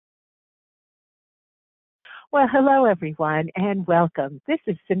Well, hello, everyone, and welcome. This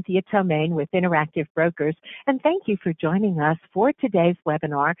is Cynthia Tomaine with Interactive Brokers, and thank you for joining us for today's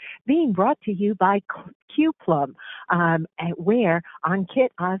webinar being brought to you by qplum, where Ankit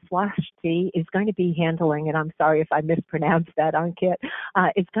Aswasti is going to be handling, and I'm sorry if I mispronounced that, Ankit,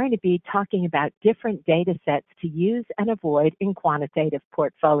 is going to be talking about different data sets to use and avoid in quantitative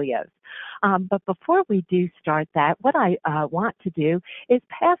portfolios. But before we do start that, what I want to do is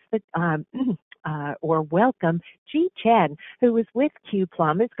pass the or welcome Ji Chen, who is with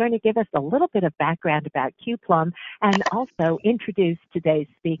qplum, is going to give us a little bit of background about qplum and also introduce today's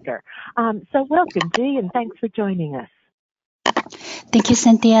speaker. So welcome, Ji, and thanks for joining us. Thank you,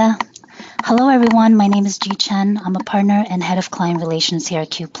 Cynthia. Hello, everyone. My name is Ji Chen. I'm a partner and head of client relations here at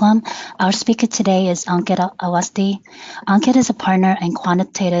qplum. Our speaker today is Ankit Awasti. Ankit is a partner and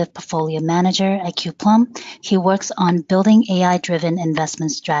quantitative portfolio manager at qplum. He works on building AI-driven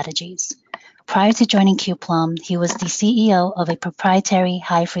investment strategies. Prior to joining qplum, he was the CEO of a proprietary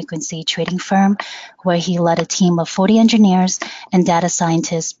high-frequency trading firm where he led a team of 40 engineers and data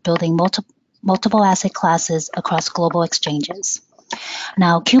scientists building multiple asset classes across global exchanges.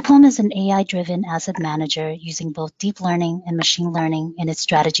 Now, qplum is an AI-driven asset manager using both deep learning and machine learning in its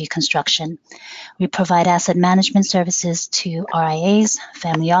strategy construction. We provide asset management services to RIAs,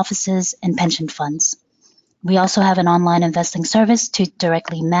 family offices, and pension funds. We also have an online investing service to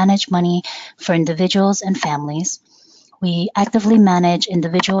directly manage money for individuals and families. We actively manage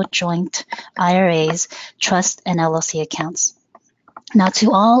individual joint IRAs, trust, and LLC accounts. Now,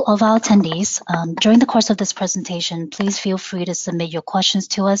 to all of our attendees, during the course of this presentation, please feel free to submit your questions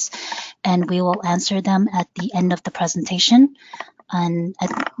to us, and we will answer them at the end of the presentation. And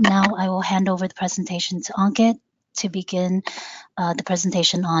now I will hand over the presentation to Ankit to begin the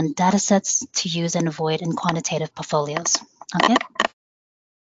presentation on datasets to use and avoid in quantitative portfolios. Ankit?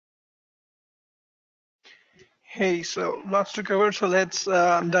 Hey, so lots to cover, so let's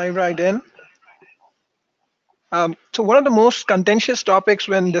dive right in. So one of the most contentious topics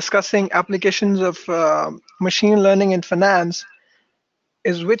when discussing applications of machine learning in finance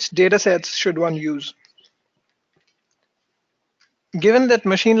is which datasets should one use. Given that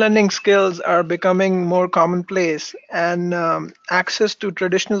machine learning skills are becoming more commonplace and access to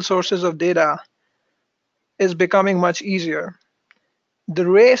traditional sources of data is becoming much easier, the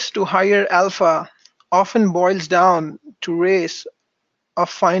race to higher alpha often boils down to race of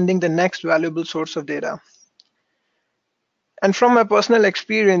finding the next valuable source of data. And from my personal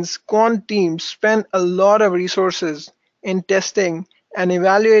experience, quant teams spend a lot of resources in testing and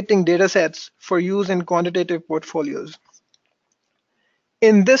evaluating datasets for use in quantitative portfolios.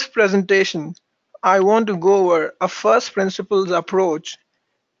 In this presentation, I want to go over a first principles approach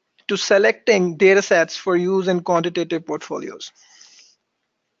to selecting datasets for use in quantitative portfolios.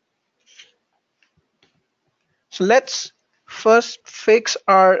 So let's first fix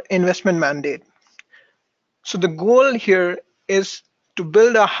our investment mandate. So the goal here is to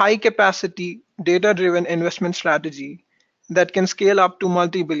build a high-capacity, data-driven investment strategy that can scale up to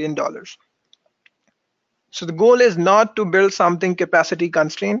multi-billion dollars. So the goal is not to build something capacity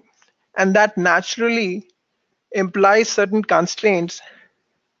constrained, and that naturally implies certain constraints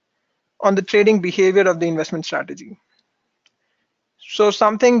on the trading behavior of the investment strategy. So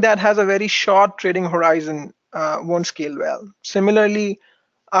something that has a very short trading horizon won't scale well. Similarly,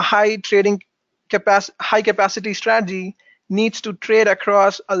 a high capacity strategy needs to trade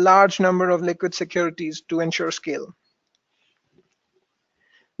across a large number of liquid securities to ensure scale.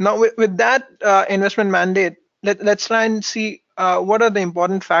 Now, with that investment mandate, let's try and see what are the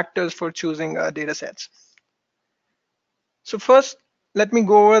important factors for choosing data sets. So first, let me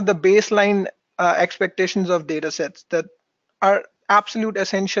go over the baseline expectations of data sets that are absolute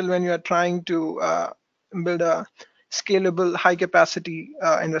essential when you are trying to build a scalable, high-capacity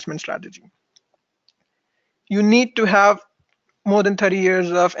investment strategy. You need to have more than 30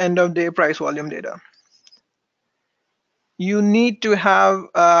 years of end-of-day price volume data. You need to have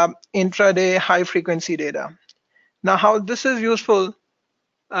intraday high-frequency data. Now, how this is useful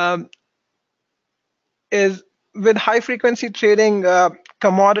is with high-frequency trading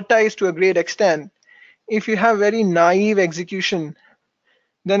commoditized to a great extent. If you have very naive execution,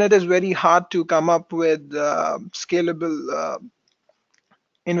 then it is very hard to come up with scalable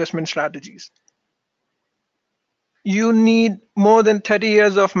investment strategies. You need more than 30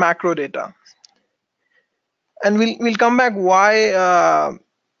 years of macro data. And we'll come back why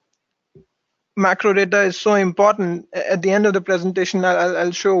macro data is so important. At the end of the presentation,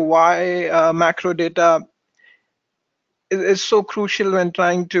 I'll show why macro data is so crucial when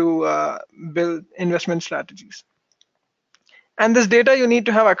trying to build investment strategies. And this data you need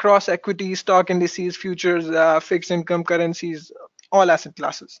to have across equities, stock indices, futures, fixed income, currencies, all asset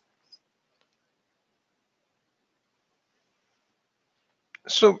classes.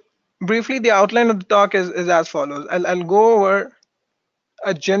 So briefly, the outline of the talk is as follows. I'll go over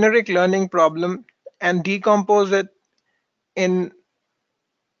a generic learning problem and decompose it into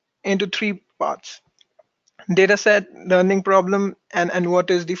three parts: dataset, learning problem, and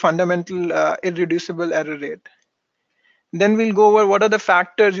what is the fundamental irreducible error rate. Then we'll go over what are the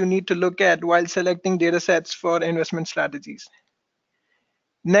factors you need to look at while selecting datasets for investment strategies.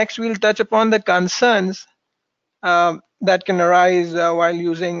 Next, we'll touch upon the concerns that can arise while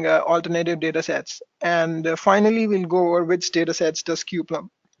using alternative datasets. And finally, we'll go over which datasets does qplum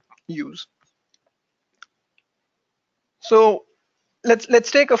use. So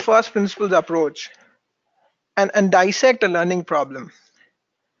let's take a first principles approach and dissect a learning problem.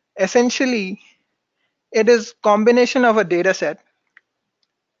 Essentially, it is combination of a dataset,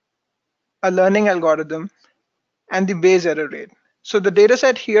 a learning algorithm, and the Bayes error rate. So the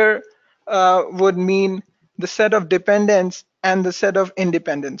dataset here would mean the set of dependents and the set of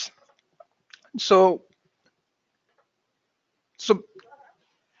independents. So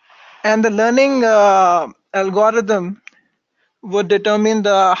and the learning algorithm would determine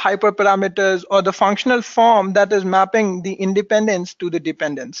the hyperparameters or the functional form that is mapping the independence to the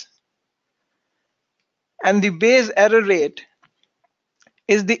dependence. And the Bayes error rate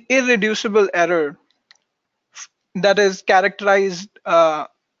is the irreducible error that is characteristic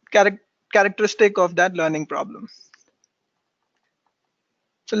of that learning problem.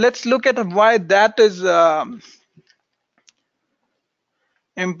 So let's look at why that is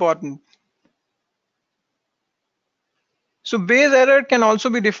important. So Bayes error can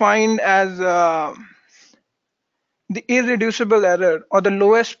also be defined as the irreducible error or the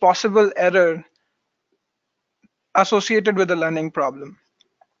lowest possible error associated with a learning problem.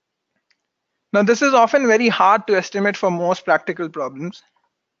 Now, this is often very hard to estimate for most practical problems,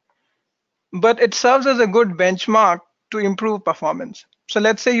 but it serves as a good benchmark to improve performance. So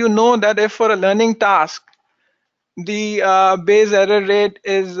let's say you know that if for a learning task, the Bayes error rate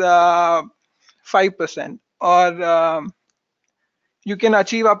is 5%, or you can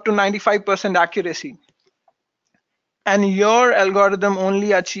achieve up to 95% accuracy, and your algorithm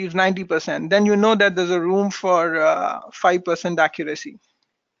only achieves 90%, then you know that there's a room for 5% accuracy.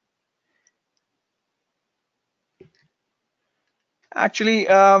 Actually,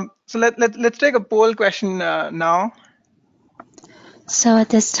 so let's take a poll question now. So at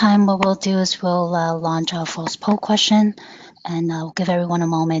this time, what we'll do is we'll launch our false poll question, and we'll give everyone a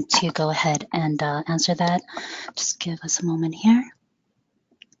moment to go ahead and answer that. Just give us a moment here.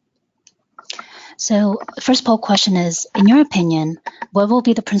 So first poll question is, in your opinion, what will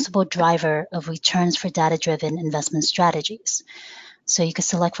be the principal driver of returns for data-driven investment strategies? So you can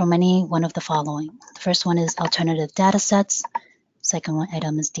select from any one of the following. The first one is alternative data sets. Second one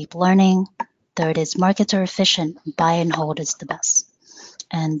item is deep learning. Third is markets are efficient, buy and hold is the best.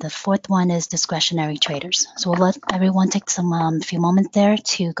 And the fourth one is discretionary traders. So we'll let everyone take some few moments there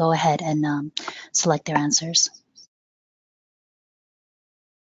to go ahead and select their answers.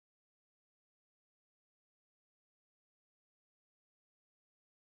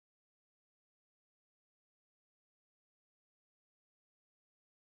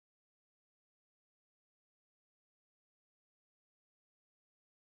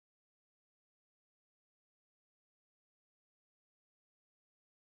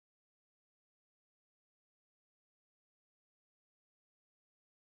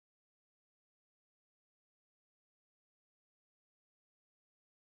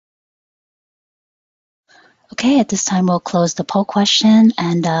 Okay, at this time we'll close the poll question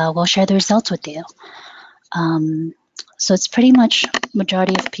and we'll share the results with you. So it's pretty much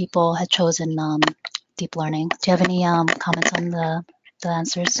majority of people had chosen deep learning. Do you have any comments on the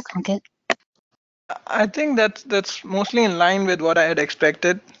answers, Ankit? I think that's mostly in line with what I had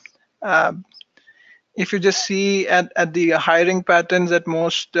expected. If you just see at the hiring patterns at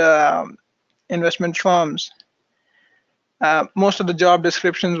most investment firms, most of the job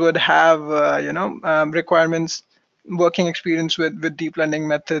descriptions would have requirements, working experience with deep learning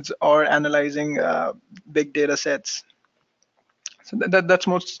methods or analyzing big data sets. So that's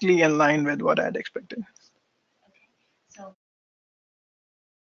mostly in line with what I had expected.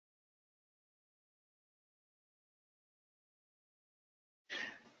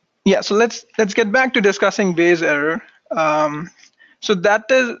 Yeah, so let's get back to discussing Bayes error. So that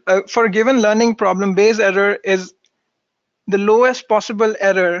is for a given learning problem, Bayes error is the lowest possible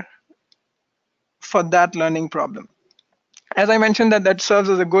error for that learning problem. As I mentioned, that serves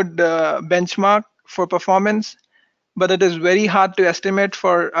as a good benchmark for performance. but it is very hard to estimate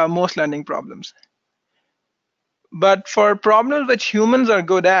for most learning problems. But for problems which humans are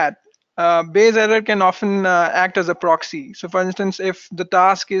good at, Bayes error can often act as a proxy. So for instance, if the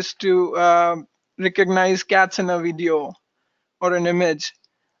task is to recognize cats in a video or an image,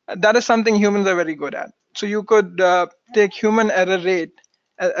 that is something humans are very good at. So you could take human error rate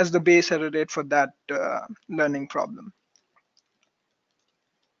as the base error rate for that learning problem.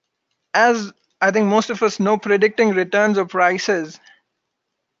 As I think most of us know, predicting returns or prices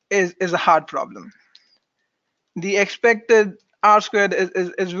is a hard problem. The expected R squared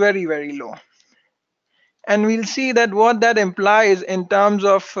is very, very low. And we'll see that what that implies in terms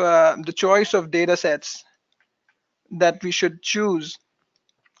of the choice of data sets that we should choose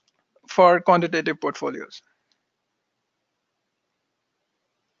for quantitative portfolios.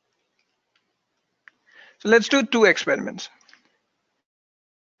 So let's do two experiments.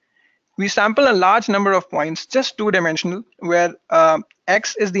 We sample a large number of points, just two-dimensional, where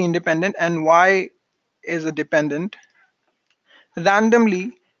x is the independent and y is a dependent,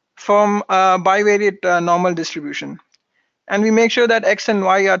 randomly from a bivariate normal distribution. And we make sure that x and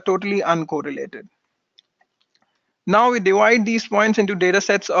y are totally uncorrelated. Now we divide these points into data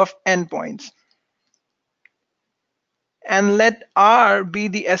sets of n points. And let R be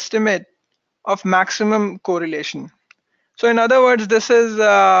the estimate of maximum correlation. So in other words, this is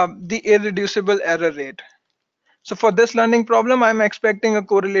the irreducible error rate. So for this learning problem, I'm expecting a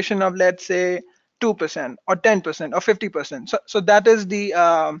correlation of, let's say, 2% or 10% or 50%. So that is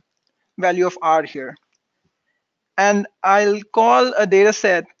the value of R here. And I'll call a data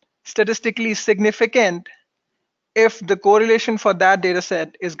set statistically significant if the correlation for that data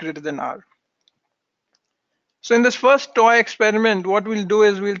set is greater than R. So in this first toy experiment, what we'll do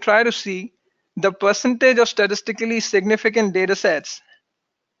is we'll try to see the percentage of statistically significant data sets,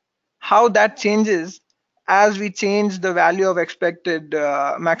 how that changes as we change the value of expected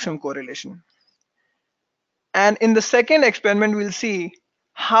maximum correlation. And in the second experiment, we'll see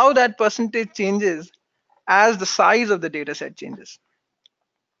how that percentage changes as the size of the data set changes.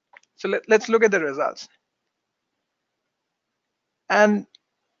 So let's look at the results. And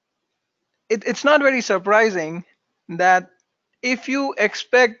it's not very surprising that if you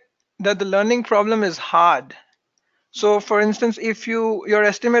expect that the learning problem is hard, so for instance, if your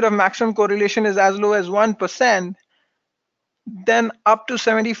estimate of maximum correlation is as low as 1%, then up to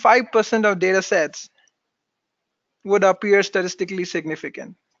 75% of data sets would appear statistically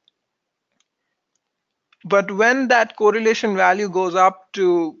significant. But when that correlation value goes up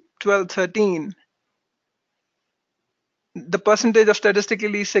to 12, 13, the percentage of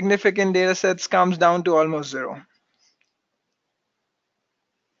statistically significant data sets comes down to almost zero.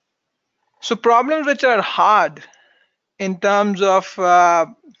 So problems which are hard in terms of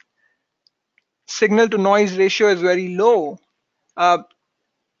signal to noise ratio is very low,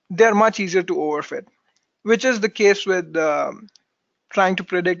 they're much easier to overfit, which is the case with trying to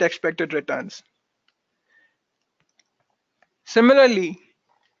predict expected returns. Similarly,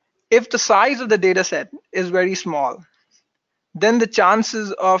 if the size of the data set is very small, then the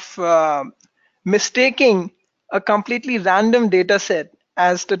chances of mistaking a completely random data set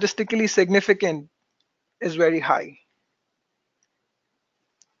as statistically significant is very high.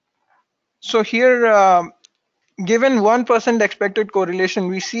 So here, given 1% expected correlation,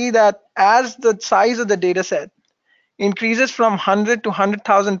 we see that as the size of the data set increases from 100 to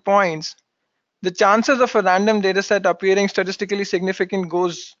 100,000 points, the chances of a random data set appearing statistically significant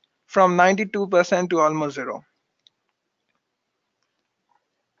goes from 92% to almost zero.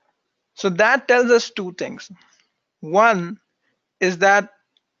 So that tells us two things. One is that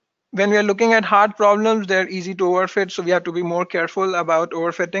when we are looking at hard problems, they're easy to overfit, so we have to be more careful about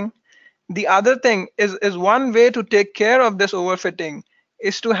overfitting. The other thing is one way to take care of this overfitting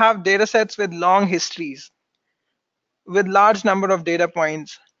is to have data sets with long histories, with large number of data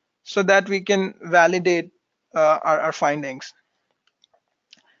points, so that we can validate our findings.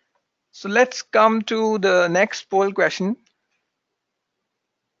 So let's come to the next poll question.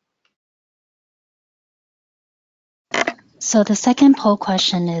 So the second poll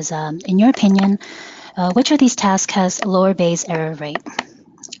question is, in your opinion, which of these tasks has lower Bayes error rate?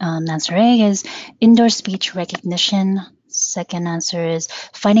 Answer A is indoor speech recognition. Second answer is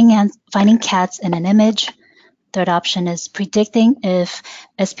finding cats in an image. Third option is predicting if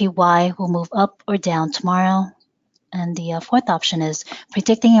SPY will move up or down tomorrow. And the fourth option is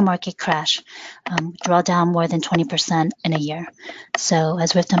predicting a market crash, draw down more than 20% in a year. So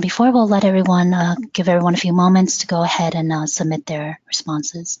as we've done before, we'll let everyone, give everyone a few moments to go ahead and submit their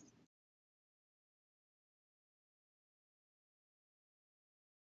responses.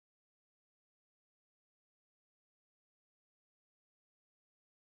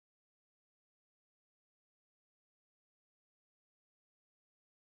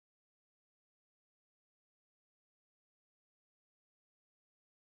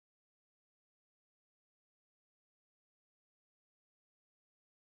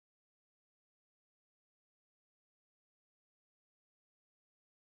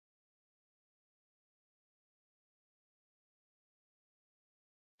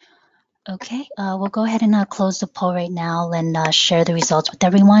 Okay, we'll go ahead and close the poll right now and share the results with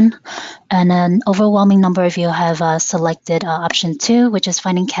everyone. And an overwhelming number of you have selected option 2, which is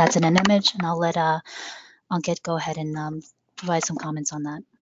finding cats in an image. And I'll let Ankit go ahead and provide some comments on that.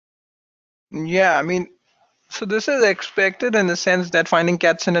 Yeah, I mean, so this is expected in the sense that finding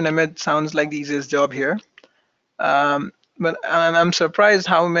cats in an image sounds like the easiest job here. But I'm surprised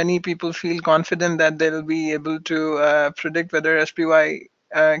how many people feel confident that they'll be able to predict whether SPY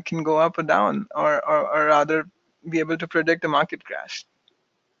can go up or down, or rather be able to predict a market crash.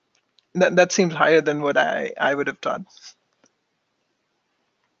 That seems higher than what I would have thought.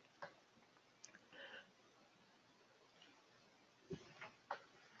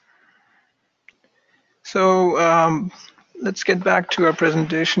 So let's get back to our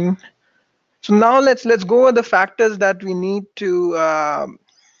presentation. So now let's go over the factors that we need to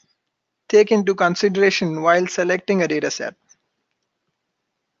take into consideration while selecting a data set.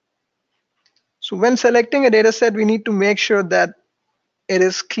 So when selecting a data set, we need to make sure that it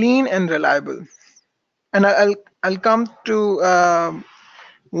is clean and reliable. And I'll come to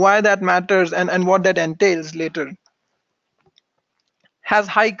why that matters and what that entails later. Has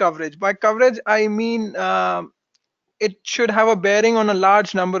high coverage. By coverage, I mean it should have a bearing on a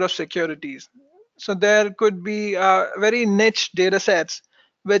large number of securities. So there could be very niche data sets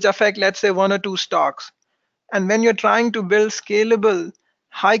which affect, let's say, 1 or 2 stocks. And when you're trying to build scalable,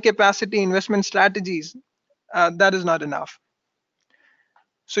 high capacity investment strategies, that is not enough.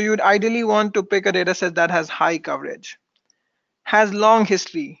 So you would ideally want to pick a data set that has high coverage, has long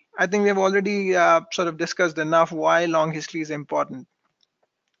history. I think we've already sort of discussed enough why long history is important,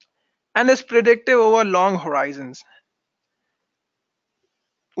 and is predictive over long horizons.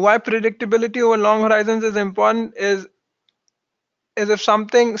 Why predictability over long horizons is important is if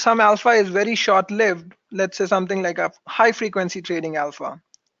some alpha is very short-lived, let's say something like a high frequency trading alpha,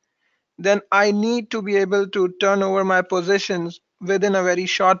 then I need to be able to turn over my positions within a very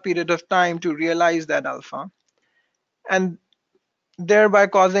short period of time to realize that alpha, and thereby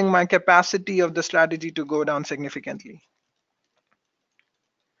causing my capacity of the strategy to go down significantly.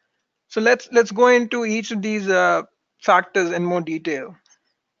 So let's go into each of these factors in more detail.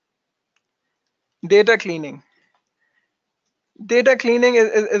 Data cleaning. Data cleaning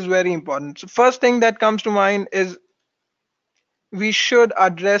is very important. So first thing that comes to mind is we should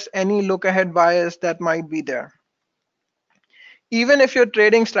address any look ahead bias that might be there. Even if your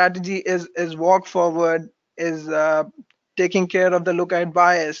trading strategy is walk forward, is taking care of the look ahead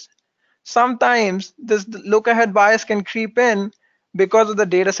bias, sometimes this look ahead bias can creep in because of the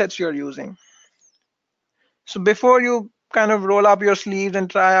data sets you're using. So before you kind of roll up your sleeves and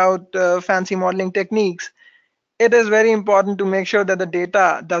try out fancy modeling techniques, it is very important to make sure that the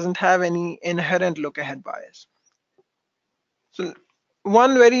data doesn't have any inherent look ahead bias. So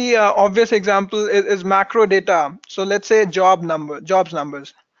one very obvious example is macro data. So let's say jobs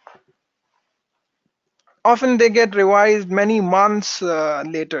numbers. Often they get revised many months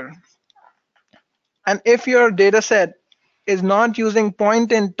later. And if your data set is not using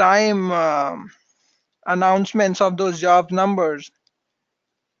point in time announcements of those job numbers,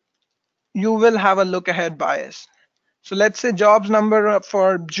 you will have a look ahead bias. So let's say jobs number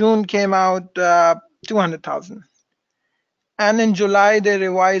for June came out 200,000. And in July, they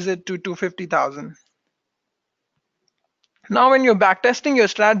revise it to 250,000. Now, when you're backtesting your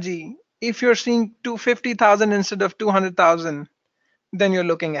strategy, if you're seeing 250,000 instead of 200,000, then you're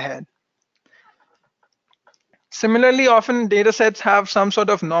looking ahead. Similarly, often data sets have some sort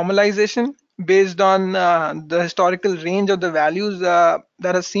of normalization based on the historical range of the values that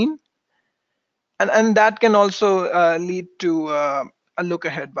are seen. And that can also lead to a look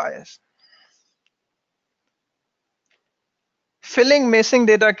ahead bias. Filling missing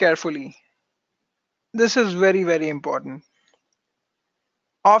data carefully. This is very, very important.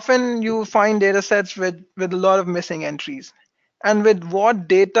 Often you find data sets with a lot of missing entries. And with what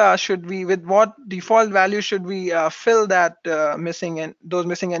with what default value should we fill that those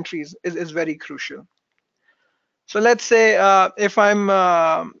missing entries is very crucial. So let's say if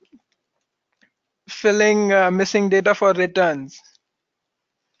I'm filling missing data for returns,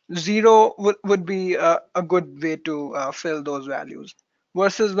 0 would be a good way to fill those values.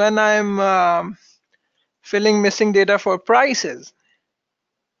 Versus when I'm filling missing data for prices,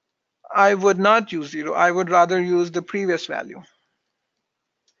 I would not use 0. I would rather use the previous value.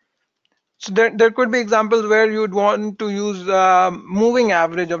 So there could be examples where you'd want to use moving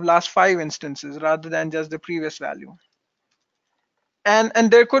average of last 5 instances rather than just the previous value. And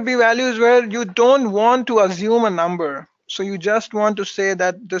there could be values where you don't want to assume a number. So you just want to say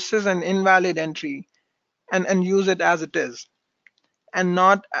that this is an invalid entry and use it as it is, and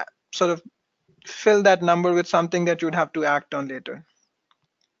not sort of fill that number with something that you'd have to act on later.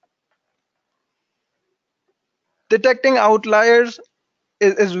 Detecting outliers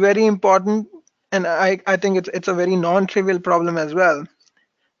is very important, and I think it's a very non-trivial problem as well,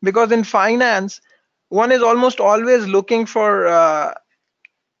 because in finance, one is almost always looking for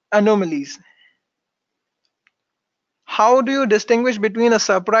anomalies. How do you distinguish between a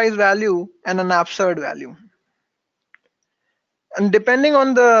surprise value and an absurd value? And depending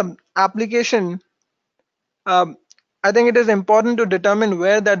on the application, um, I think it is important to determine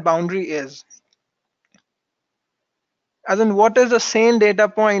where that boundary is. As in, what is a sane data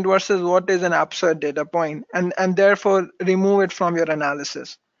point versus what is an absurd data point, and therefore remove it from your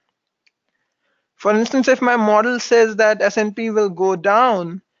analysis. For instance, if my model says that S&P will go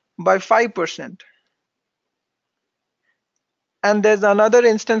down by 5%, and there's another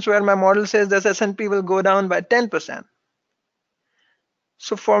instance where my model says that S&P will go down by 10%.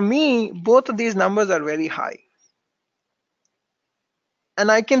 So for me, both of these numbers are very high.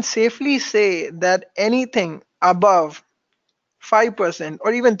 And I can safely say that anything above 5%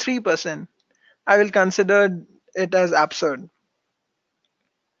 or even 3%, I will consider it as absurd.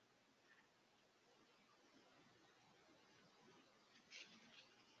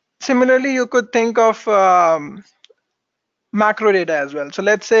 Similarly, you could think of macro data as well. So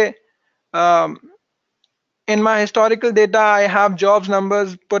let's say um, in my historical data, I have jobs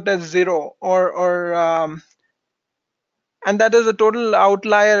numbers put as 0, and that is a total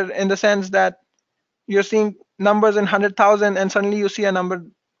outlier in the sense that you're seeing numbers in 100,000 and suddenly you see a number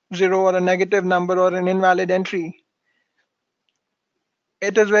 0 or a negative number or an invalid entry.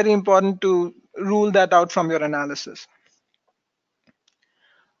 It is very important to rule that out from your analysis.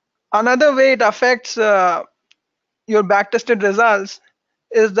 Another way it affects your backtested results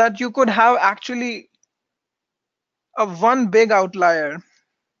is that you could have actually a one big outlier,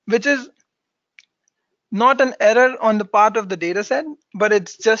 which is not an error on the part of the dataset, but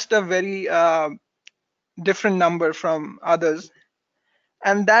it's just a very different number from others.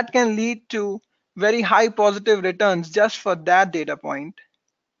 And that can lead to very high positive returns just for that data point.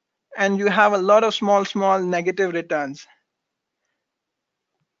 And you have a lot of small negative returns.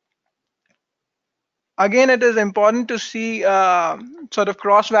 Again, it is important to see sort of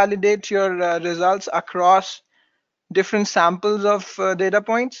cross-validate your results across different samples of data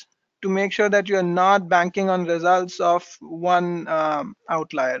points to make sure that you're not banking on results of one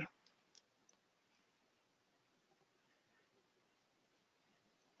outlier.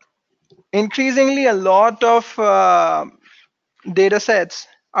 Increasingly, a lot of data sets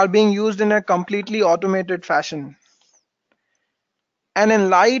are being used in a completely automated fashion. And in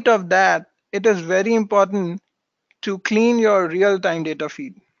light of that, it is very important to clean your real-time data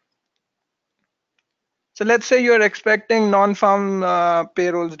feed. So let's say you're expecting non-farm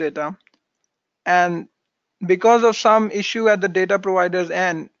payrolls data, and because of some issue at the data provider's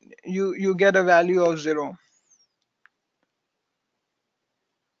end, you get a value of 0.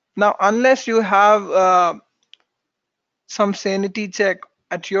 Now, unless you have some sanity check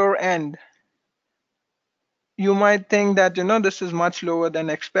at your end, you might think that this is much lower than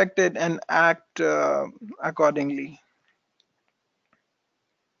expected and act accordingly.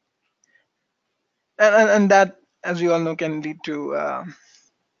 And that, as you all know, can lead to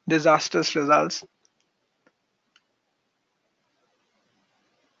disastrous results.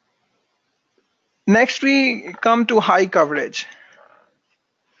 Next, we come to high coverage.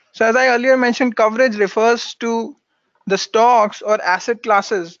 So as I earlier mentioned, coverage refers to the stocks or asset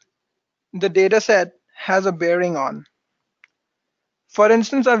classes the data set has a bearing on. For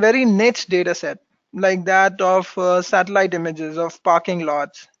instance, a very niche data set like that of satellite images of parking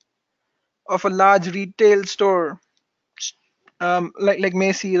lots, of a large retail store like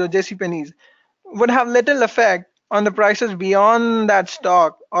Macy's or JCPenney's would have little effect on the prices beyond that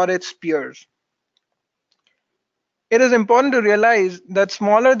stock or its peers. It is important to realize that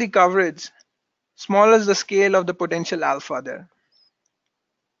smaller the coverage, smaller is the scale of the potential alpha there.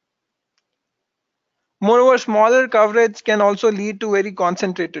 Moreover, smaller coverage can also lead to very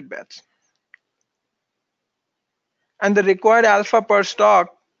concentrated bets. And the required alpha per stock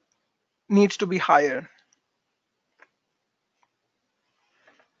needs to be higher.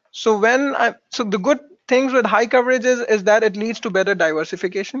 So the good things with high coverage is that it leads to better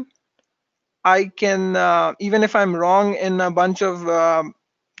diversification. I can, even if I'm wrong in a bunch of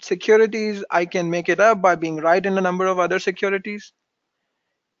securities, I can make it up by being right in a number of other securities.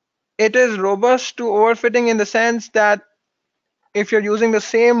 It is robust to overfitting in the sense that if you're using the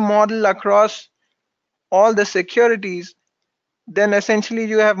same model across all the securities, then essentially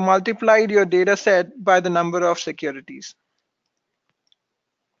you have multiplied your data set by the number of securities.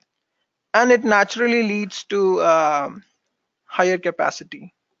 and it naturally leads to higher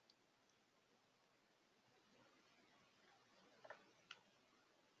capacity.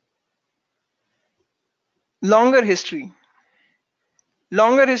 Longer history.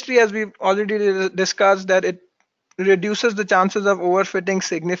 Longer history, as we've already discussed, that it reduces the chances of overfitting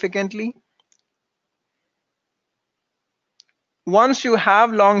significantly. Once you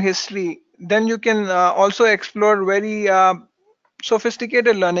have long history, then you can also explore very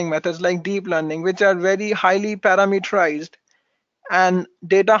sophisticated learning methods like deep learning, which are very highly parameterized and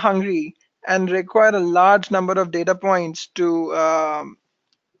data hungry and require a large number of data points to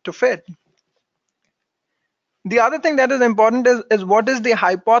fit. The other thing that is important is what is the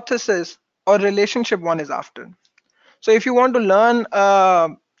hypothesis or relationship one is after. So if you want to learn a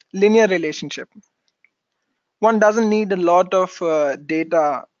linear relationship, one doesn't need a lot of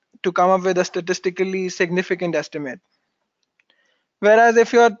data to come up with a statistically significant estimate. Whereas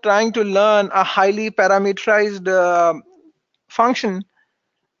if you're trying to learn a highly parameterized function,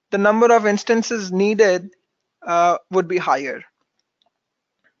 the number of instances needed would be higher.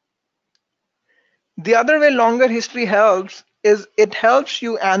 The other way longer history helps is it helps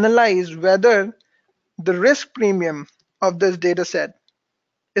you analyze whether the risk premium of this data set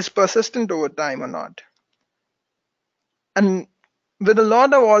is persistent over time or not. And with a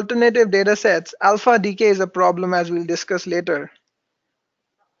lot of alternative data sets, alpha decay is a problem, as we'll discuss later.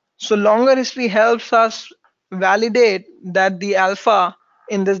 So longer history helps us validate that the alpha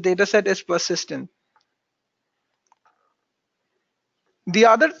in this data set is persistent. The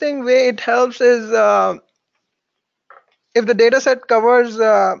other thing way it helps is if the data set covers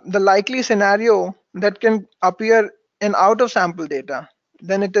the likely scenario that can appear in out of sample data,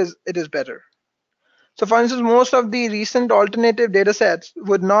 then it is better. So for instance, most of the recent alternative data sets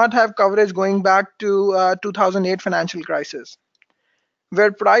would not have coverage going back to 2008 financial crisis,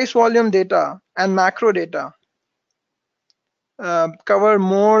 where price volume data and macro data cover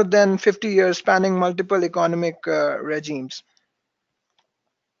more than 50 years spanning multiple economic regimes.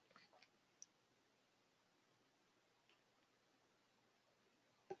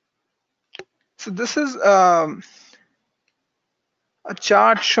 So this is a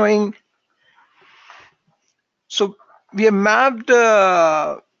chart showing, so we have mapped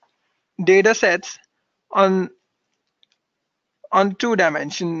data sets on two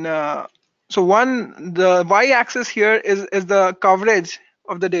dimensions. So one, the y-axis here is the coverage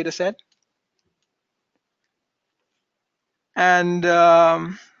of the data set, and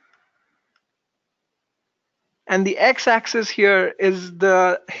the x-axis here is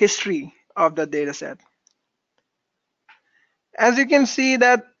the history of the data set. As you can see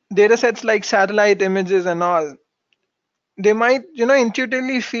that data sets like satellite images and all, they might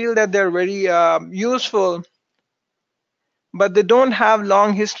intuitively feel that they're very useful, but they don't have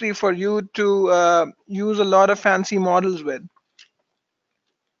long history for you to use a lot of fancy models with.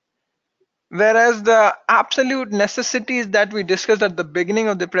 Whereas the absolute necessities that we discussed at the beginning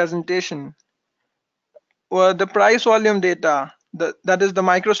of the presentation were the price volume data, that is the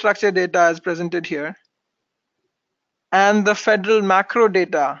microstructure data as presented here, and the federal macro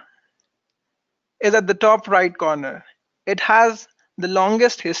data is at the top right corner. It has the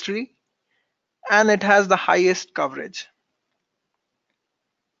longest history and it has the highest coverage.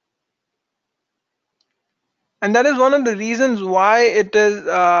 And that is one of the reasons why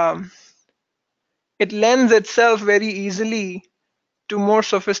it lends itself very easily to more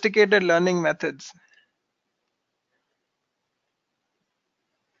sophisticated learning methods.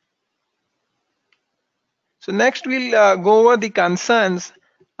 So next we'll go over the concerns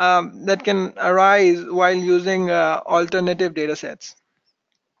that can arise while using alternative data sets.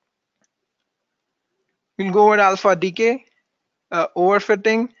 We'll go over alpha decay,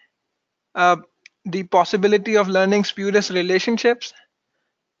 overfitting, the possibility of learning spurious relationships,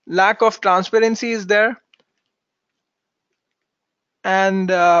 lack of transparency is there, and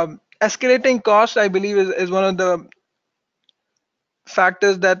escalating cost, I believe, is one of the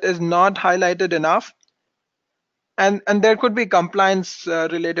factors that is not highlighted enough. And there could be compliance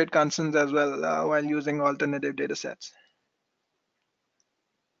related concerns as well while using alternative data sets.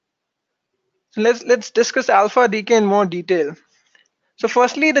 So let's discuss alpha decay in more detail. So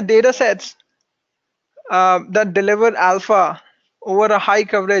firstly, the data sets that deliver alpha over a high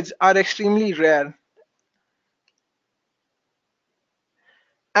coverage are extremely rare.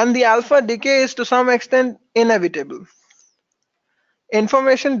 And the alpha decay is to some extent inevitable.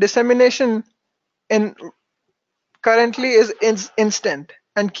 Information dissemination in currently is instant,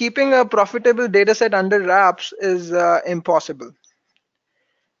 and keeping a profitable dataset under wraps is impossible.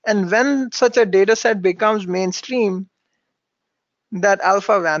 And when such a dataset becomes mainstream, that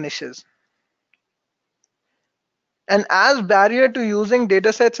alpha vanishes. And as barrier to using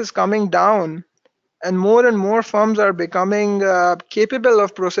datasets is coming down, and more firms are becoming capable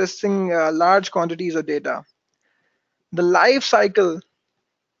of processing large quantities of data, the life cycle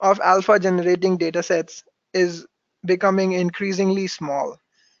of alpha generating datasets is becoming increasingly small.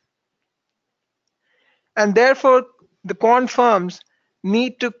 And therefore, the quant firms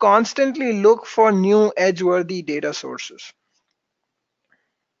need to constantly look for new edge-worthy data sources.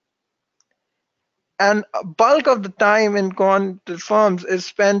 And a bulk of the time in quant firms is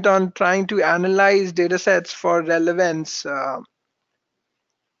spent on trying to analyze datasets for relevance.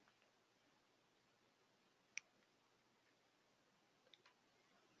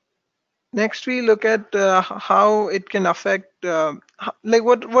 Next, we look at how it can affect, like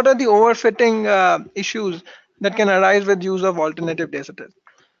what are the overfitting issues that can arise with use of alternative datasets.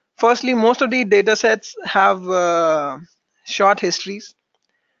 Firstly, most of the datasets have short histories.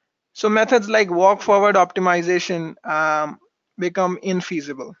 So methods like walk-forward optimization become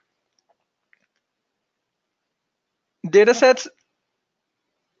infeasible. Datasets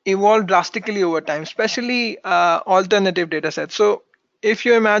evolve drastically over time, especially alternative datasets. So if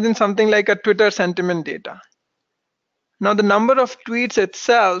you imagine something like a Twitter sentiment data, now the number of tweets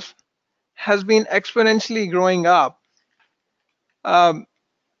itself has been exponentially growing up. Um,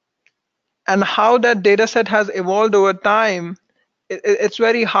 and how that dataset has evolved over time, it's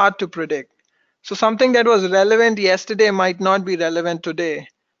very hard to predict. So something that was relevant yesterday might not be relevant today,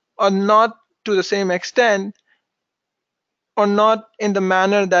 or not to the same extent, or not in the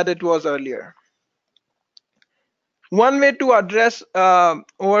manner that it was earlier. One way to address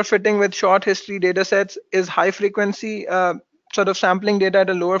overfitting with short history datasets is high frequency sort of sampling data at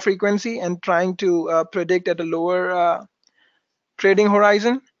a lower frequency and trying to predict at a lower trading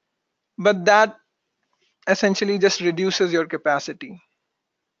horizon. But that essentially just reduces your capacity.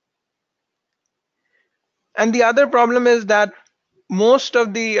 And the other problem is that most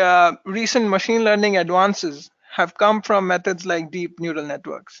of the recent machine learning advances have come from methods like deep neural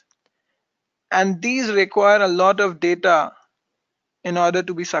networks. And these require a lot of data in order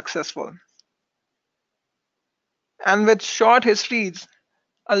to be successful. And with short histories,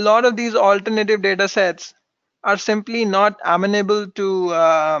 a lot of these alternative data sets are simply not amenable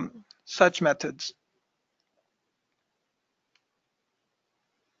to such methods.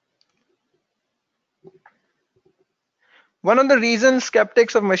 One of the reasons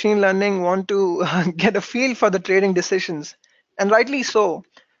skeptics of machine learning want to get a feel for the trading decisions, and rightly so,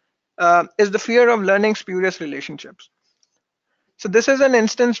 is the fear of learning spurious relationships. So this is an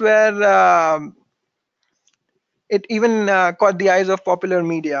instance where it even caught the eyes of popular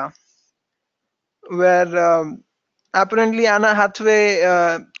media, where apparently Anna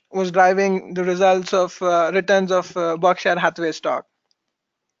Hathaway was driving the results of returns of Berkshire Hathaway stock.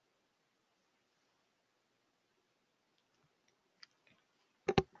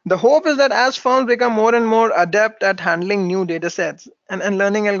 The hope is that as firms become more and more adept at handling new data sets, and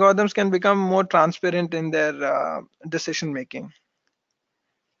learning algorithms can become more transparent in their decision making.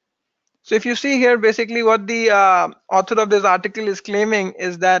 So if you see here, basically what the author of this article is claiming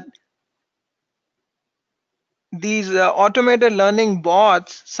is that these automated learning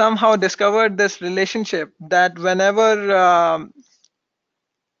bots somehow discovered this relationship that whenever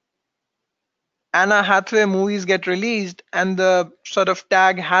Anna Hathaway movies get released and the sort of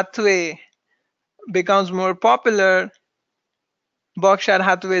tag Hathaway becomes more popular, Berkshire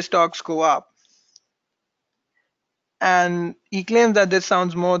Hathaway stocks go up. And he claims that this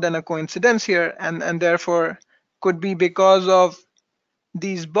sounds more than a coincidence here, and therefore could be because of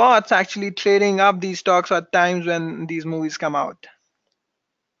these bots actually trading up these stocks at times when these movies come out.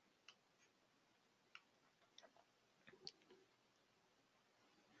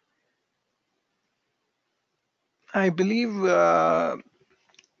 I believe,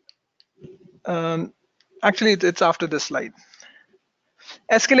 actually it's after this slide.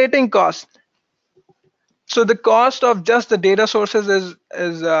 Escalating cost. So the cost of just the data sources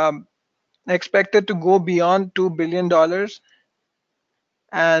is expected to go beyond $2 billion.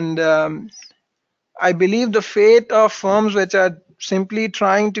 And I believe the fate of firms which are simply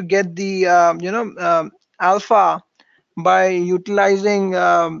trying to get the alpha by utilizing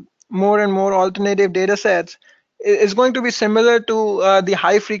more and more alternative data sets is going to be similar to the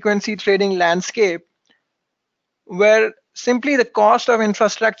high frequency trading landscape, where simply the cost of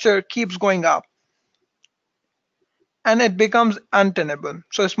infrastructure keeps going up and it becomes untenable.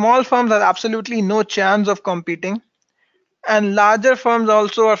 So small firms have absolutely no chance of competing, and larger firms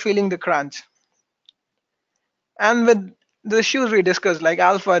also are feeling the crunch. And with the issues we discussed, like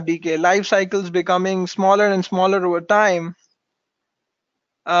alpha decay, life cycles becoming smaller and smaller over time,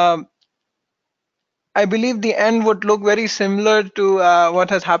 um, I believe the end would look very similar to what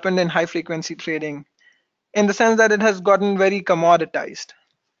has happened in high frequency trading, in the sense that it has gotten very commoditized.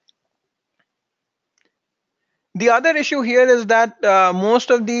 The other issue here is that most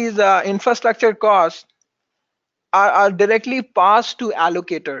of these infrastructure costs are directly passed to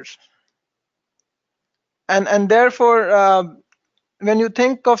allocators. And therefore, when you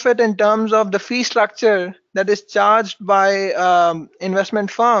think of it in terms of the fee structure that is charged by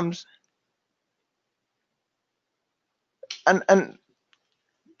investment firms, and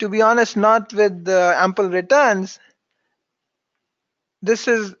to be honest, not with ample returns, this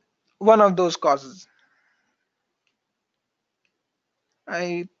is one of those causes.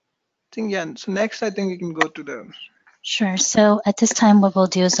 I think, yeah. So next, I think we can go to the. Sure. So at this time, what we'll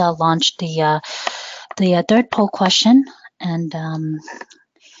do is I'll launch the third poll question. And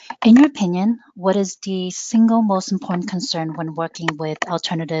in your opinion, what is the single most important concern when working with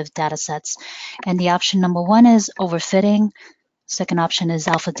alternative data sets? And the option number one is overfitting. Second option is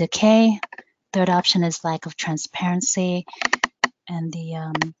alpha decay. Third option is lack of transparency. And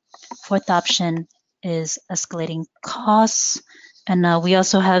the fourth option is escalating costs. And we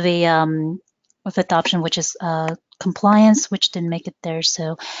also have a fifth option, which is compliance, which didn't make it there.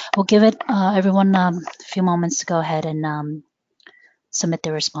 So we'll give it everyone a few moments to go ahead and submit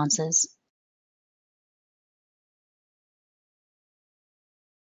their responses.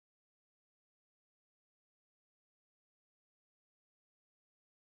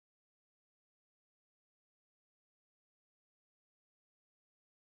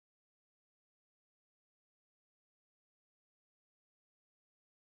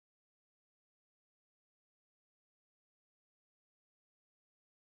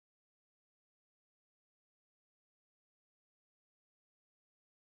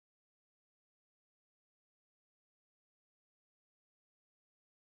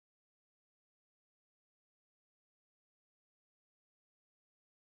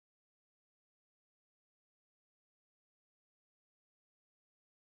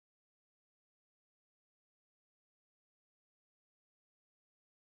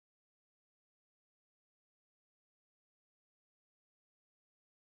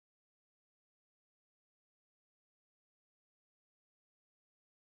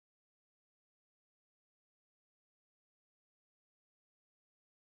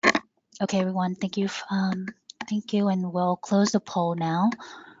 Okay, everyone, thank you. Thank you, and we'll close the poll now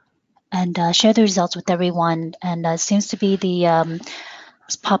and share the results with everyone. And it seems to be the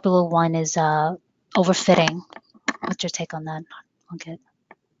most popular one is overfitting. What's your take on that, Ankit?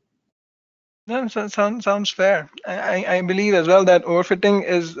 No, sounds fair. I believe as well that overfitting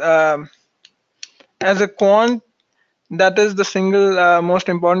is, as a quant, that is the single most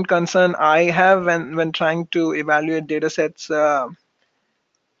important concern I have when trying to evaluate data sets.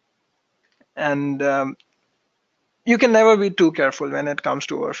 And you can never be too careful when it comes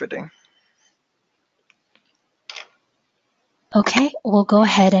to overfitting. Okay, we'll go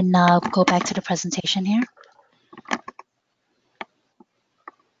ahead and go back to the presentation here.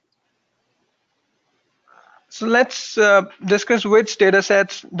 So let's discuss which data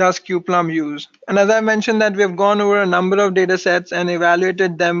sets does qplum use. And as I mentioned that we've gone over a number of data sets and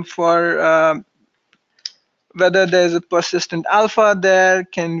evaluated them for whether there's a persistent alpha there,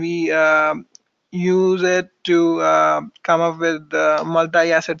 can we use it to come up with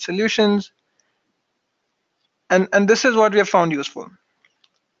multi-asset solutions. And this is what we have found useful.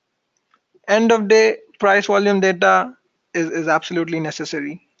 End of day price volume data is absolutely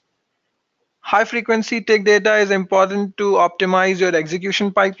necessary. High frequency tick data is important to optimize your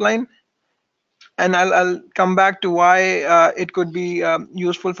execution pipeline. And I'll come back to why it could be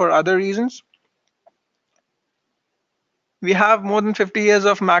useful for other reasons. We have more than 50 years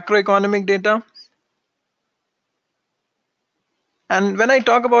of macroeconomic data. And when I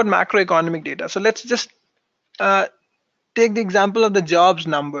talk about macroeconomic data, so let's just take the example of the jobs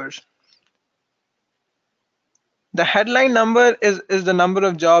numbers. The headline number is the number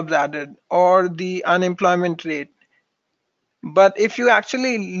of jobs added or the unemployment rate. But if you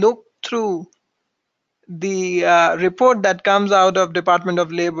actually look through the report that comes out of Department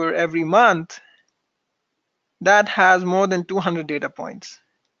of Labor every month, that has more than 200 data points.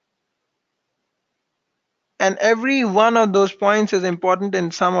 And every one of those points is important in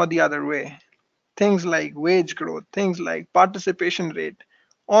some or the other way. Things like wage growth, things like participation rate,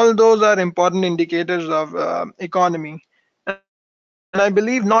 all those are important indicators of economy. And I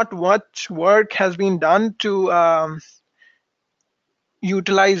believe not much work has been done to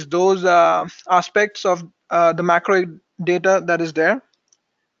utilize those aspects of the macro data that is there.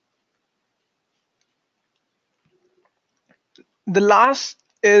 The last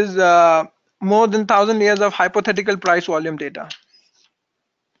is more than 1,000 years of hypothetical price volume data.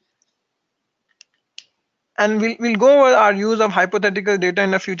 And we'll go over our use of hypothetical data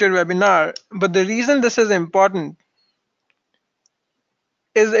in a future webinar. But the reason this is important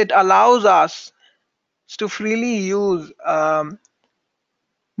is it allows us to freely use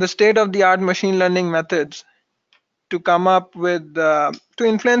the state-of-the-art machine learning methods to come up with, to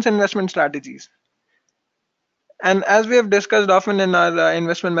influence investment strategies. And as we have discussed often in our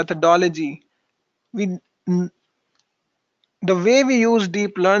investment methodology, we the way we use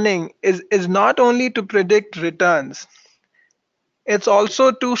deep learning is not only to predict returns, it's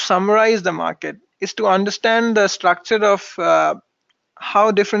also to summarize the market, is to understand the structure of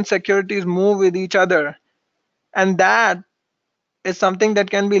how different securities move with each other. And that is something that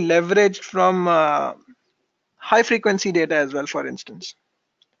can be leveraged from high frequency data as well, for instance.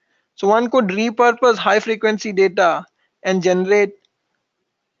 So one could repurpose high frequency data and generate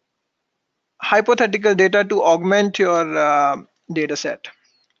hypothetical data to augment your data set.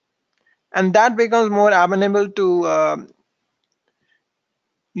 And that becomes more amenable to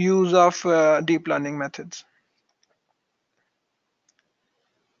use of deep learning methods.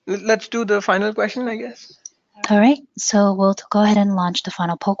 Let's do the final question, I guess. All right, so we'll go ahead and launch the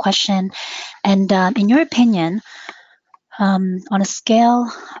final poll question. And in your opinion, on a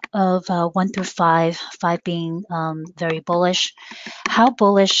scale of 1 through 5, 5 being very bullish, how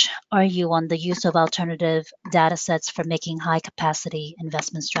bullish are you on the use of alternative data sets for making high capacity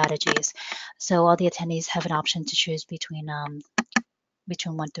investment strategies? So all the attendees have an option to choose between 1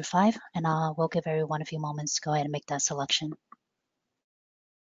 through 5, and we'll give everyone a few moments to go ahead and make that selection.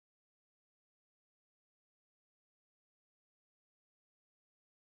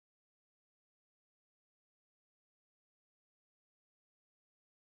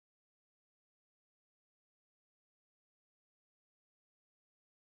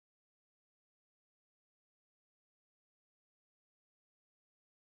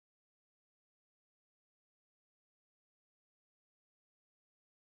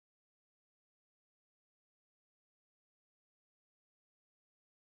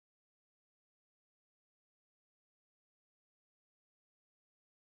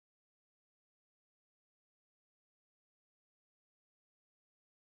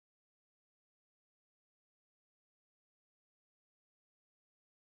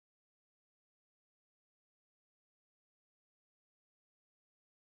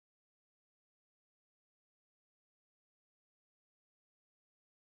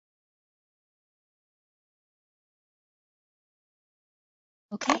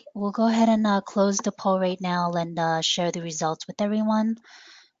 Okay, we'll go ahead and close the poll right now and share the results with everyone.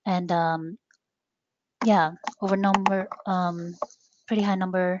 And yeah, pretty high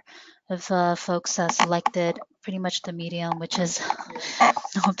number of folks selected pretty much the medium, which is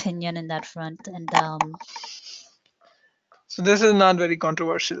no opinion in that front. And so this is not very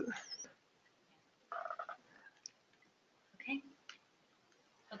controversial.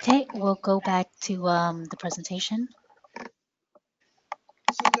 Okay, we'll go back to the presentation.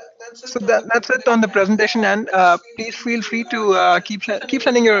 So that's it on the presentation, and please feel free to keep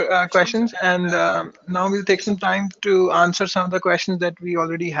sending your questions. And now we'll take some time to answer some of the questions that we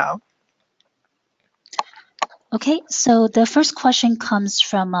already have. Okay, so the first question comes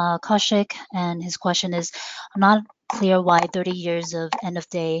from Kaushik, and his question is, I'm not clear why 30 years of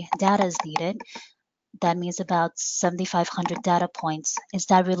end-of-day data is needed. That means about 7,500 data points. Is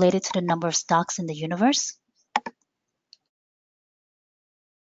that related to the number of stocks in the universe?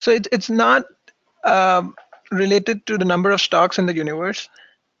 So it's not related to the number of stocks in the universe.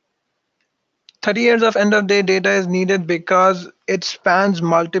 30 years of end-of-day data is needed because it spans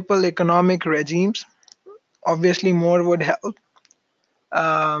multiple economic regimes. Obviously, more would help.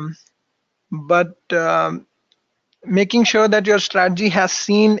 But making sure that your strategy has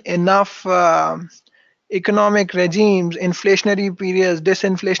seen enough economic regimes, inflationary periods,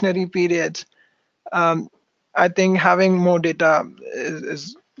 disinflationary periods, I think having more data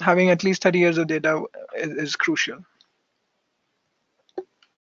is having at least 30 years of data is crucial.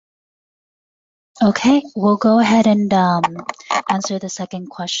 Okay, we'll go ahead and answer the second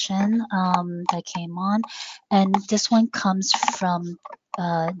question that came on. And this one comes from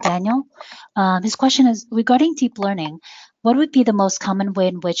Daniel. His question is, regarding deep learning, what would be the most common way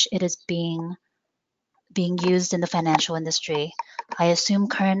in which it is being used in the financial industry? I assume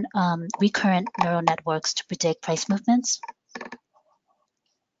recurrent neural networks to predict price movements.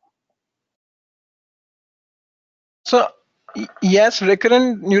 So yes,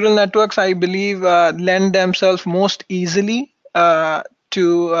 recurrent neural networks, I believe, lend themselves most easily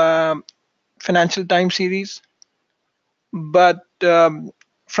to financial time series. But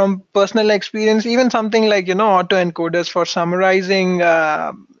from personal experience, even something like autoencoders for summarizing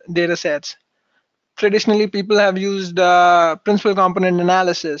data sets. Traditionally, people have used principal component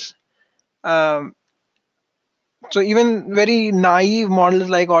analysis. Um, so even very naive models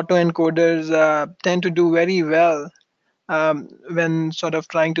like autoencoders tend to do very well when sort of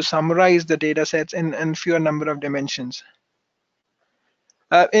trying to summarize the data sets in fewer number of dimensions.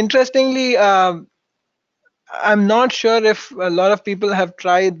 Interestingly, I'm not sure if a lot of people have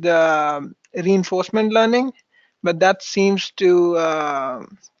tried reinforcement learning, but that seems to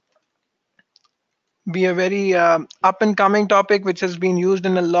be a very up and coming topic, which has been used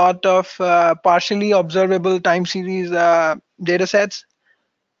in a lot of partially observable time series data sets.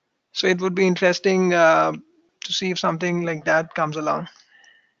 So it would be interesting to see if something like that comes along.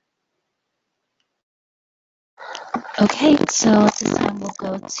 Okay, so at this time we'll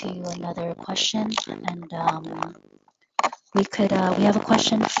go to another question, and we have a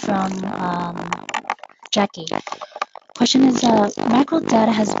question from Jackie. Question is, macro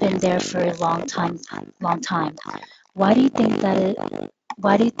data has been there for a long time, long time. Why do you think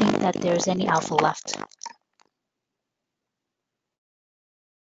that there's any alpha left?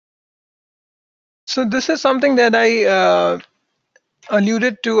 So this is something that I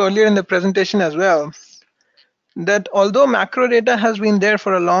alluded to earlier in the presentation as well, that although macro data has been there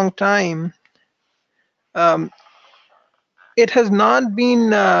for a long time, um, it has not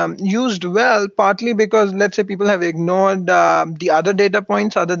been used well, partly because, let's say, people have ignored the other data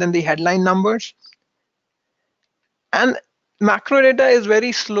points other than the headline numbers. And macro data is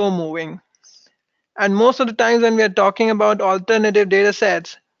very slow moving. And most of the times when we are talking about alternative data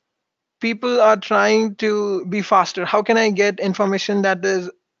sets, people are trying to be faster. How can I get information that is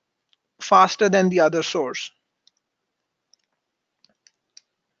faster than the other source?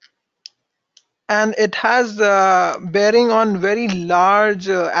 And it has bearing on very large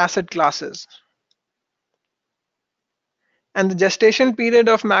asset classes. And the gestation period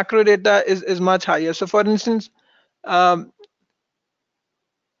of macro data is much higher. So for instance, um,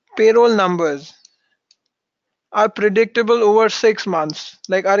 payroll numbers are predictable over 6 months,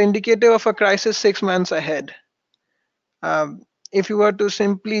 like are indicative of a crisis 6 months ahead. If you were to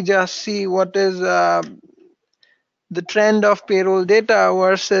simply just see what is the trend of payroll data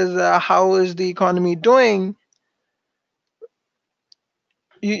versus how is the economy doing,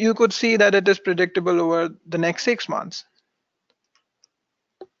 you could see that it is predictable over the next 6 months.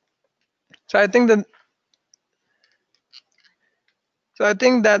 So I think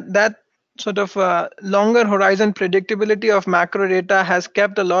that that sort of longer horizon predictability of macro data has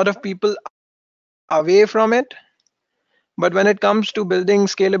kept a lot of people away from it. But when it comes to building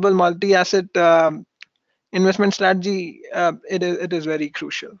scalable multi-asset investment strategy, it is very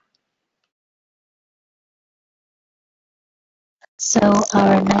crucial. So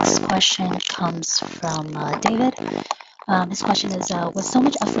our next question comes from David. His question is, with so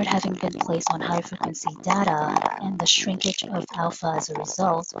much effort having been placed on high frequency data and the shrinkage of alpha as a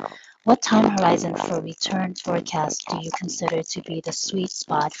result, what time horizon for return forecast do you consider to be the sweet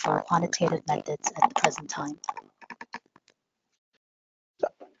spot for quantitative methods at the present time?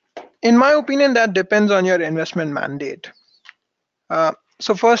 In my opinion, that depends on your investment mandate.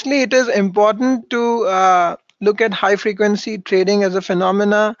 So firstly, it is important to look at high frequency trading as a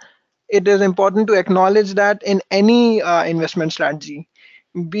phenomena. It is important to acknowledge that in any investment strategy,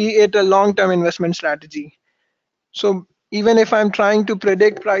 be it a long-term investment strategy. So even if I'm trying to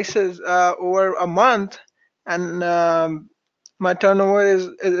predict prices over a month and my turnover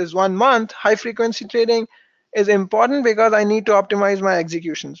is 1 month, high frequency trading is important because I need to optimize my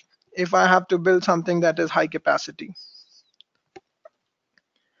executions if I have to build something that is high capacity.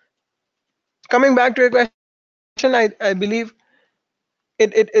 Coming back to your question, I believe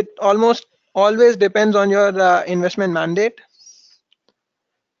it almost always depends on your investment mandate.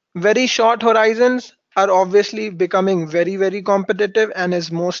 Very short horizons are obviously becoming very competitive and is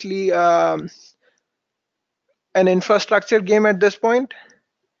mostly an infrastructure game at this point.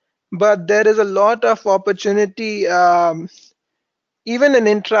 But there is a lot of opportunity, even in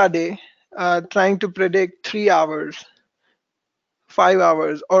intraday, trying to predict 3 hours, 5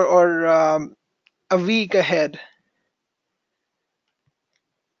 hours, or a week ahead.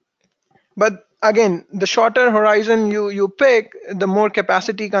 But again, the shorter horizon you pick, the more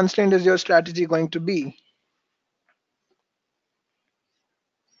capacity constrained is your strategy going to be.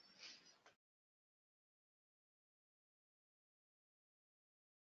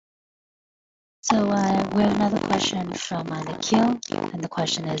 So we have another question from Nikhil, and the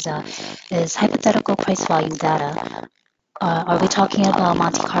question is hypothetical price volume data. Are we talking about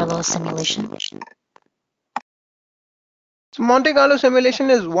Monte Carlo simulation? So Monte Carlo simulation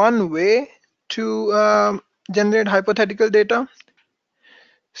is one way to generate hypothetical data.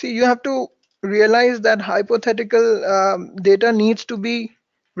 See, you have to realize that hypothetical data needs to be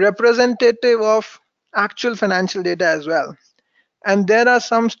representative of actual financial data as well. And there are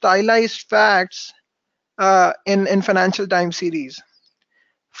some stylized facts in financial time series.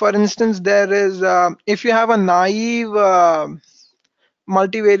 For instance, there is if you have a naive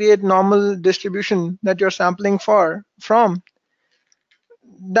multivariate normal distribution that you're sampling from,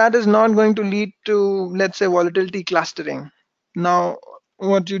 that is not going to lead to, let's say, volatility clustering. Now,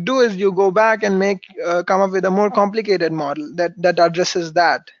 what you do is you go back and come up with a more complicated model that addresses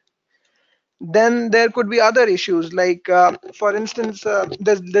that. Then there could be other issues like, for instance,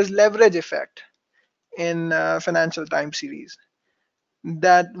 there's leverage effect in financial time series.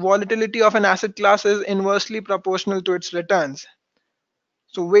 That volatility of an asset class is inversely proportional to its returns.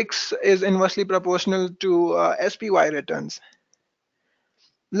 So VIX is inversely proportional to SPY returns.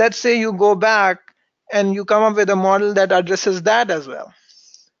 Let's say you go back and you come up with a model that addresses that as well.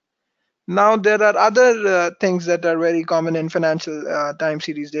 Now there are other things that are very common in financial time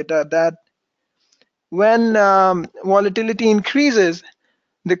series data, that when volatility increases,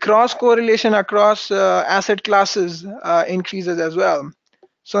 the cross correlation across asset classes increases as well.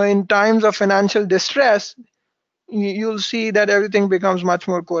 So in times of financial distress, you'll see that everything becomes much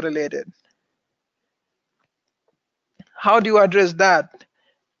more correlated. How do you address that?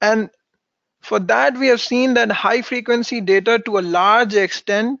 And for that, we have seen that high frequency data to a large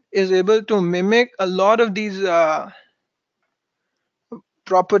extent is able to mimic a lot of these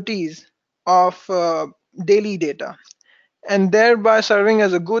properties of daily data, and thereby serving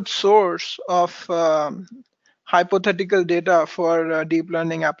as a good source of hypothetical data for deep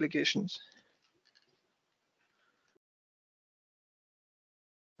learning applications.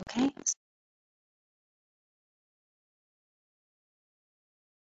 Okay.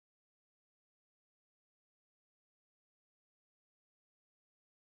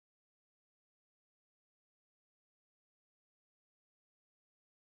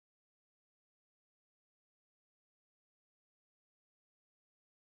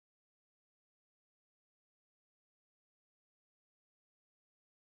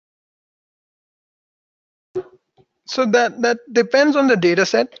 So that depends on the data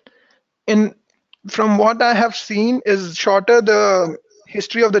set. In From what I have seen, is shorter the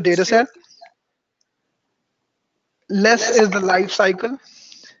history of the data set, less is the life cycle.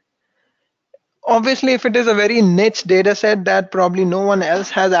 Obviously, if it is a very niche data set that probably no one else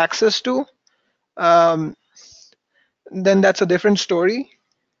has access to, um, then that's a different story.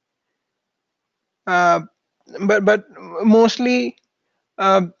 Uh, but mostly,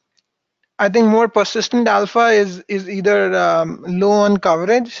 uh, I think more persistent alpha is either low on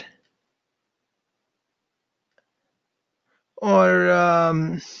coverage, or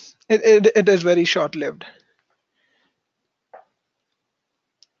it is very short lived.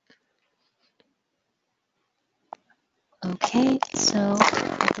 Okay, so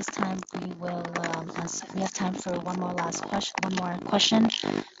at this time we will we have time for one more question,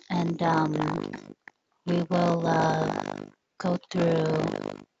 and we will go through.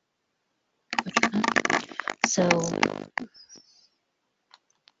 So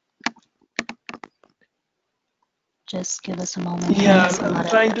just give us a moment. Yeah, I'm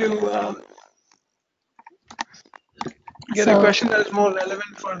trying to get a question that is more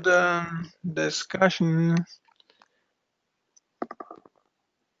relevant for the discussion.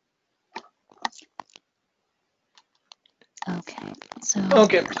 Okay, so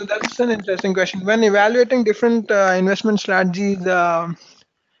That's an interesting question. When evaluating different investment strategies,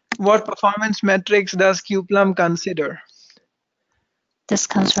 what performance metrics does qplum consider? this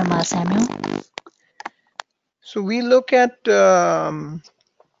comes from Samuel. So we look at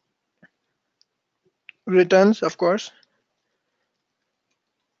returns, of course.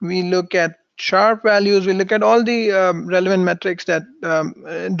 We look at sharp values. We look at all the relevant metrics, that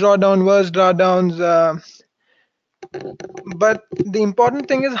drawdown, worst drawdowns. But the important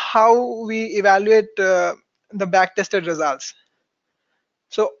thing is how we evaluate the back-tested results.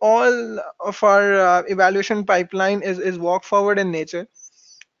 So all of our evaluation pipeline is walk forward in nature.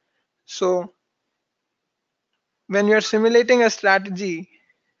 So when you're simulating a strategy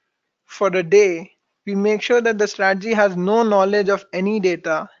for a day, we make sure that the strategy has no knowledge of any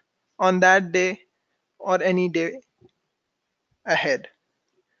data on that day or any day ahead.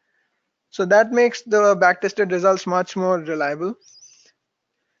 So that makes the backtested results much more reliable.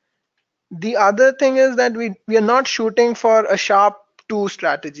 The other thing is that we are not shooting for a sharp 2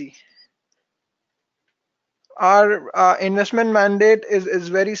 strategy. Our investment mandate is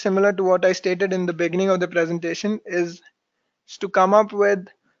very similar to what I stated in the beginning of the presentation, is to come up with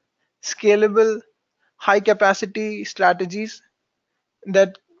scalable, high-capacity strategies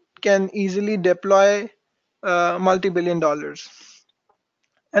that can easily deploy multi-billion dollars.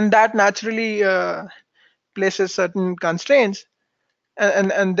 And that naturally places certain constraints,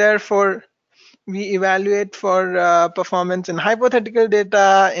 and therefore we evaluate for performance in hypothetical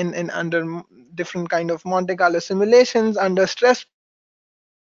data, in under different kind of Monte Carlo simulations, under stress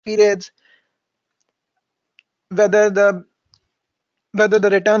periods, whether the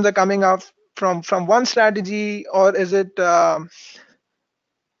returns are coming up from one strategy, or is it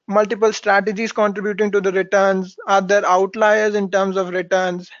multiple strategies contributing to the returns? Are there outliers in terms of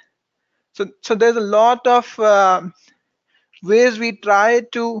returns? So there's a lot of ways we try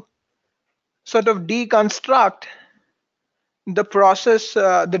to sort of deconstruct the process,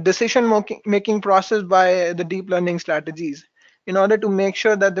 the decision-making process by the deep learning strategies, in order to make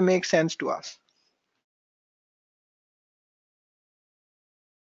sure that they make sense to us.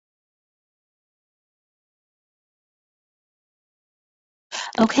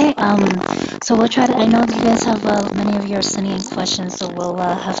 Okay, so we'll try to, I know that you guys have many of your sending in questions, so we'll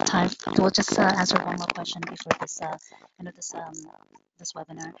have time, we'll just answer one more question before this end of this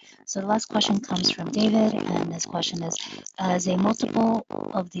webinar. So the last question comes from David, and his question is, as a multiple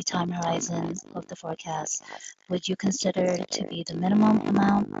of the time horizon of the forecast, would you consider it to be the minimum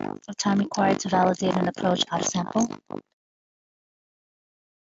amount of time required to validate an approach out of sample?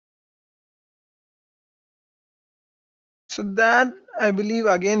 So that, I believe,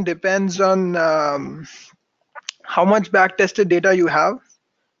 again depends on how much backtested data you have,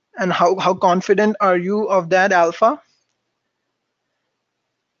 and how confident are you of that alpha.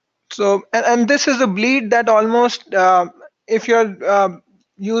 So, and this is a bleed that almost, if you're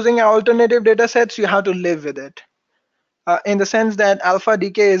using alternative data sets, you have to live with it, in the sense that alpha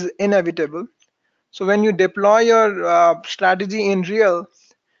decay is inevitable. So when you deploy your strategy in real,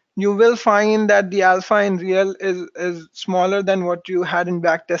 you will find that the alpha in real is smaller than what you had in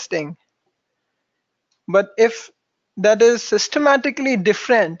backtesting. But if that is systematically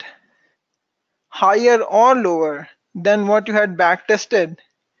different, higher or lower than what you had backtested,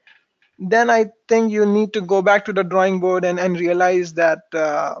 then I think you need to go back to the drawing board and realize that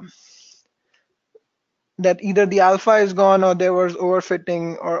that either the alpha is gone, or there was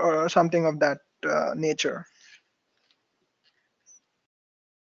overfitting, or something of that nature.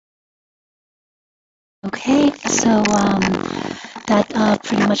 Okay, so that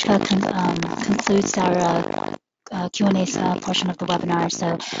pretty much concludes our Q&A portion of the webinar.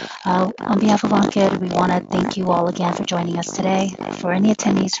 So on behalf of Ankit, we want to thank you all again for joining us today. For any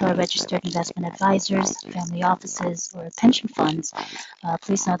attendees who are registered investment advisors, family offices, or pension funds,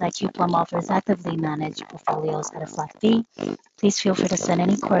 please know that qplum offers actively managed portfolios at a flat fee. Please feel free to send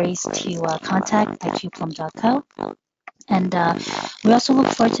any queries to contact@qplum.co. And we also look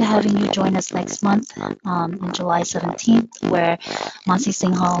forward to having you join us next month on July 17th, where Mansi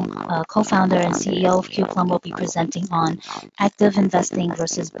Singhal, co-founder and CEO of qplum, will be presenting on active investing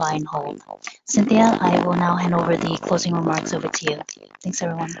versus buy and hold. Cynthia, I will now hand over the closing remarks over to you. Thanks,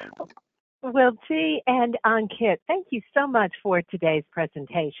 everyone. Well, G and Ankit, thank you so much for today's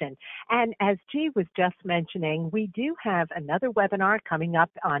presentation. And as G was just mentioning, we do have another webinar coming up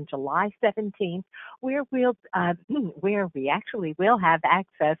on July 17th, where where we actually will have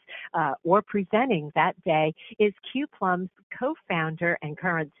access, or presenting that day is qplum's co-founder and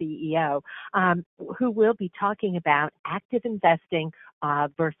current CEO, who will be talking about active investing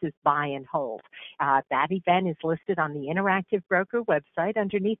versus buy and hold. That event is listed on the Interactive Broker website.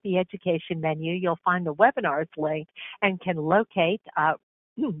 Underneath the education menu, you'll find the webinars link and can locate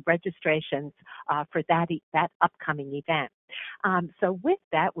registrations for that upcoming event. So with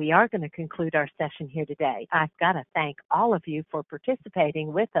that, we are going to conclude our session here today. I've got to thank all of you for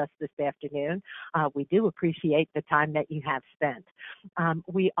participating with us this afternoon. We do appreciate the time that you have spent.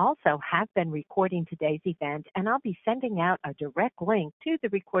 We also have been recording today's event, and I'll be sending out a direct link to the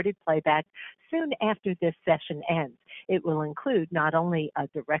recorded playback soon after this session ends. It will include not only a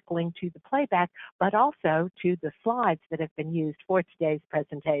direct link to the playback, but also to the slides that have been used for today's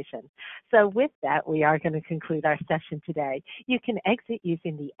presentation. So with that, we are going to conclude our session today. You can exit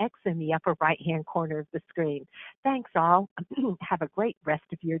using the X in the upper right-hand corner of the screen. Thanks all. Have a great rest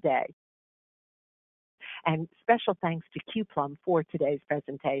of your day. And special thanks to qplum for today's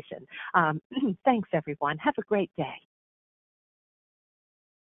presentation. Thanks, everyone. Have a great day.